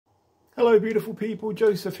Hello beautiful people,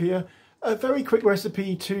 Joseph here. A very quick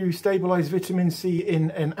recipe to stabilise vitamin C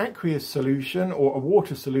in an aqueous solution or a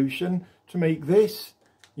water solution. To make this,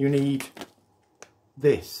 you need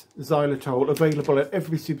this, Xylitol, available at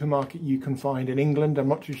every supermarket you can find in England. I'm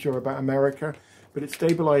not too sure about America, but it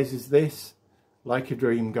stabilises this like a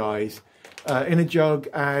dream, guys. In a jug,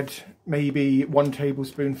 add maybe 1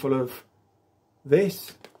 tablespoonful of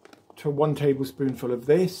this to 1 tablespoonful of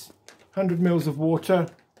this, 100 mils of water.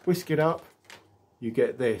 Whisk it up, you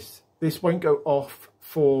get this. This won't go off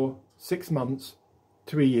for 6 months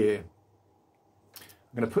to a year.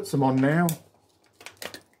 I'm going to put some on now,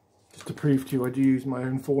 just to prove to you I do use my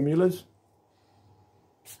own formulas.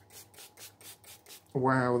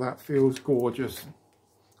 Wow, that feels gorgeous.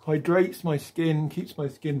 Hydrates my skin, keeps my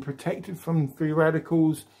skin protected from free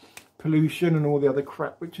radicals, pollution and all the other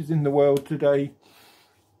crap which is in the world today.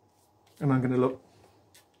 And I'm going to look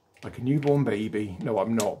like a newborn baby. No,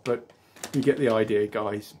 I'm not, but you get the idea,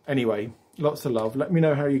 guys. Anyway, lots of love. Let me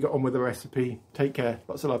know how you got on with the recipe. Take care.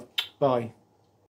 Lots of love. Bye.